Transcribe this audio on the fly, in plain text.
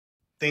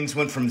Things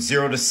went from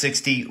 0 to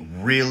 60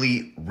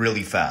 really,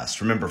 really fast.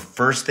 Remember,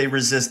 first they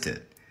resist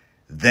it,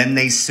 then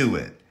they sue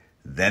it,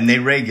 then they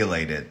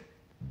regulate it,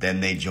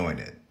 then they join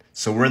it.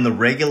 So we're in the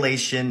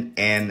regulation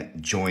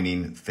and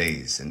joining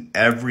phase. And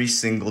every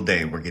single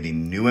day we're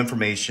getting new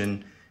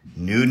information,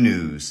 new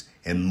news,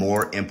 and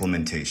more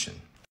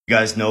implementation. You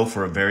guys know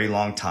for a very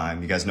long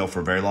time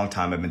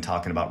I've been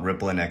talking about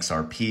Ripple and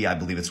XRP. I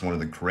believe it's one of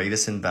the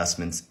greatest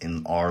investments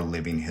in our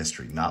living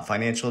history. Not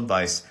financial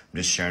advice. I'm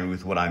just sharing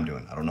with what I'm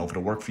doing. I don't know if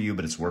it'll work for you,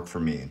 but it's worked for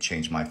me and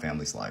changed my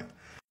family's life.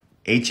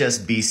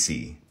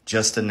 HSBC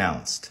just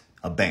announced,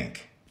 a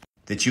bank,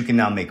 that you can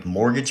now make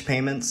mortgage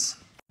payments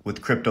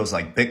with cryptos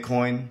like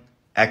Bitcoin,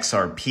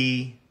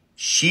 XRP,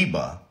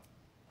 Shiba,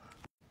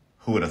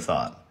 who would have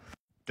thought,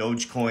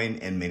 Dogecoin,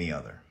 and many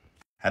other.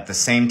 At the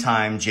same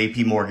time,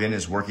 JP Morgan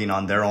is working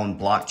on their own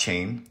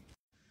blockchain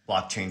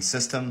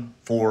system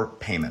for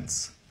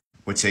payments,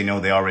 which they know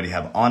they already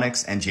have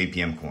Onyx and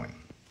JPM Coin.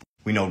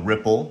 We know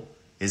Ripple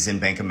is in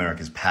Bank of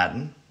America's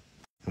patent.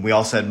 And we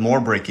also had more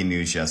breaking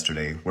news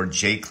yesterday where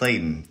Jay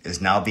Clayton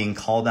is now being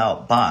called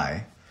out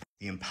by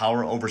the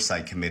Empower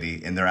Oversight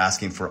Committee, and they're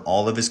asking for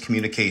all of his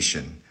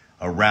communication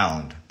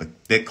around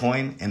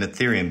Bitcoin and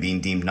Ethereum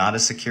being deemed not a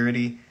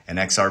security and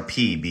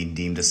XRP being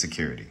deemed a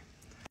security.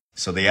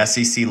 So the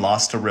SEC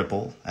lost to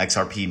Ripple,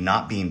 XRP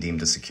not being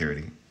deemed a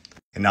security.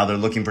 And now they're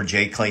looking for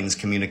Jay Clayton's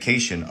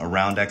communication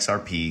around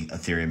XRP,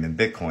 Ethereum, and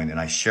Bitcoin. And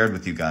I shared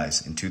with you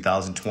guys in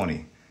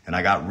 2020, and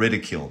I got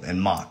ridiculed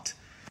and mocked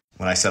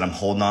when I said I'm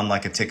holding on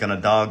like a tick on a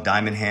dog,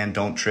 diamond hand,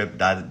 don't trip,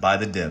 by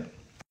the dip.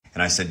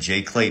 And I said,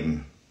 Jay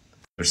Clayton,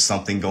 there's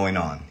something going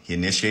on. He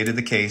initiated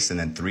the case, and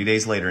then 3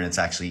 days later, and it's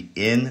actually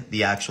in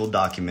the actual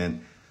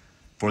document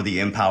for the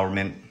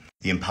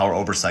Empower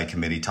Oversight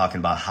Committee, talking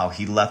about how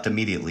he left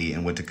immediately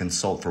and went to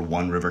consult for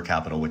One River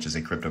Capital, which is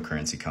a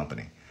cryptocurrency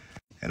company.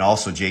 And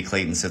also, Jay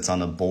Clayton sits on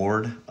the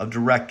board of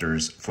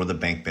directors for the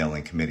bank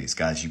bailing committees.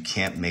 Guys, you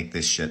can't make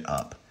this shit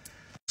up.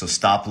 So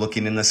stop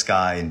looking in the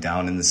sky and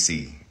down in the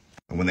sea.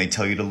 And when they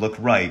tell you to look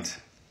right,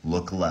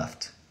 look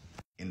left.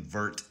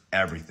 Invert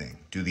everything.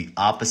 Do the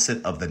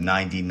opposite of the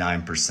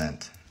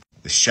 99%.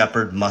 The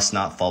shepherd must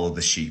not follow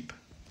the sheep.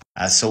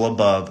 As so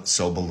above,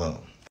 so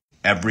below.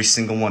 Every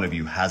single one of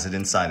you has it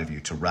inside of you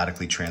to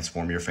radically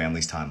transform your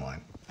family's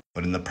timeline.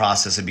 But in the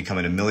process of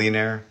becoming a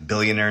millionaire,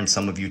 billionaire, and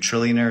some of you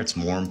trillionaire, it's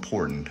more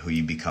important who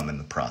you become in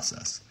the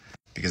process.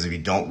 Because if you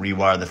don't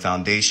rewire the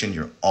foundation,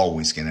 you're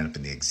always going to end up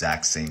in the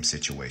exact same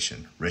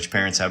situation. Rich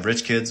parents have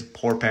rich kids,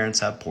 poor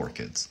parents have poor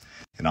kids.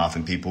 And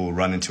often people who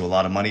run into a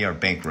lot of money are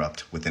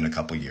bankrupt within a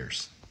couple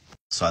years.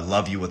 So I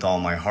love you with all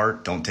my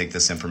heart. Don't take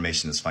this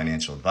information as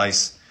financial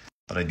advice,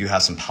 but I do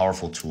have some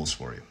powerful tools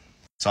for you.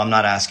 So I'm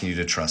not asking you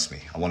to trust me.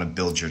 I want to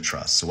build your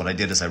trust. So what I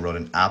did is I wrote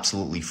an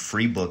absolutely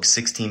free book,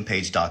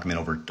 16-page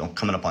document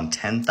coming up on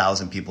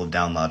 10,000 people have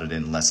downloaded it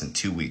in less than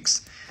 2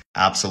 weeks.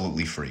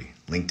 Absolutely free.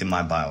 Linked in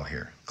my bio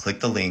here.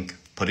 Click the link,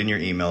 put in your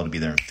email to be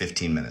there in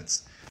 15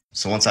 minutes.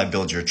 So once I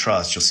build your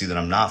trust, you'll see that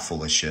I'm not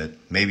full of shit.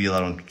 Maybe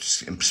that'll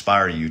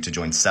inspire you to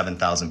join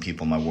 7,000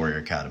 people in my Warrior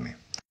Academy.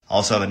 I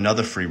also have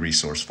another free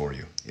resource for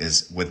you,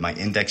 is with my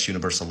Index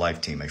Universal Life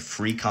team, a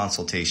free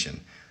consultation.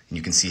 And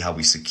you can see how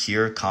we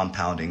secure,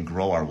 compound, and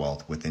grow our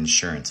wealth with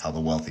insurance, how the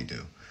wealthy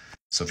do.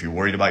 So if you're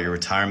worried about your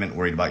retirement,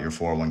 worried about your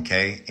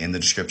 401k, in the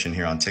description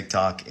here on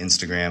TikTok,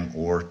 Instagram,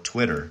 or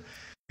Twitter,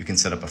 you can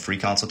set up a free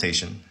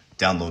consultation,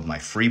 download my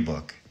free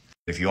book.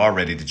 If you are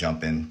ready to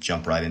jump in,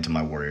 jump right into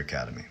my Warrior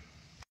Academy.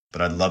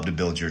 But I'd love to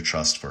build your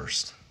trust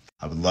first.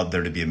 I would love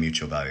there to be a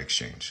mutual value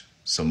exchange.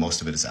 So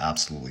most of it is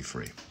absolutely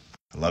free.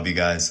 I love you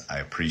guys. I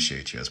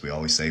appreciate you. As we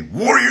always say,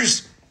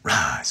 Warriors,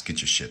 rise.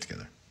 Get your shit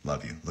together.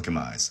 Love you. Look in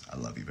my eyes. I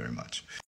love you very much.